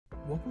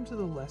Welcome to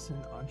the lesson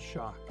on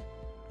shock.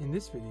 In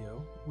this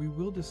video, we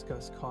will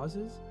discuss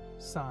causes,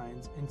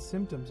 signs, and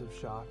symptoms of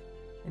shock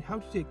and how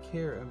to take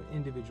care of an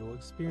individual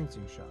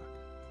experiencing shock.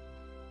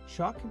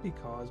 Shock can be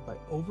caused by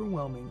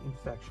overwhelming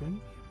infection,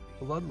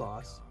 blood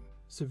loss,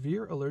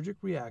 severe allergic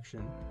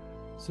reaction,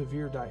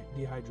 severe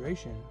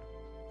dehydration,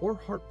 or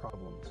heart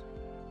problems.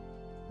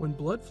 When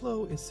blood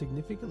flow is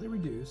significantly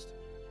reduced,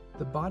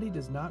 the body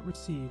does not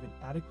receive an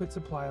adequate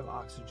supply of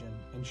oxygen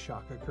and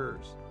shock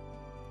occurs.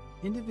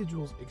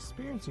 Individuals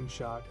experiencing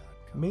shock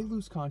may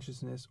lose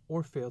consciousness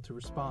or fail to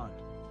respond.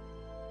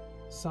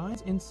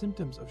 Signs and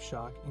symptoms of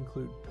shock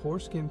include poor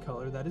skin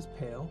color that is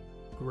pale,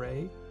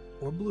 gray,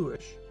 or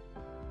bluish,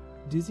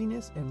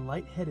 dizziness and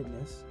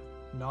lightheadedness,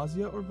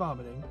 nausea or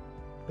vomiting,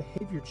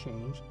 behavior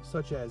change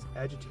such as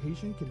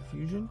agitation,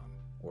 confusion,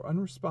 or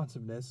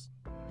unresponsiveness,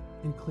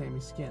 and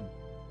clammy skin.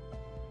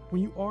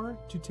 When you are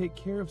to take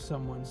care of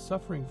someone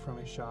suffering from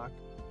a shock,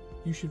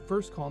 you should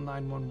first call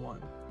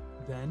 911.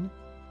 Then,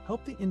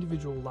 help the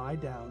individual lie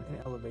down and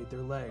elevate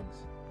their legs.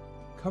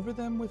 Cover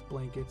them with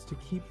blankets to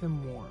keep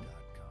them warm.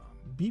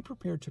 Be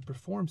prepared to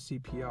perform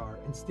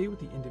CPR and stay with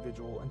the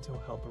individual until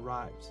help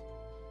arrives.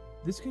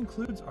 This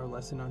concludes our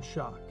lesson on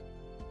shock.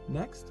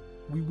 Next,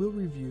 we will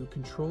review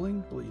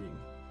controlling bleeding.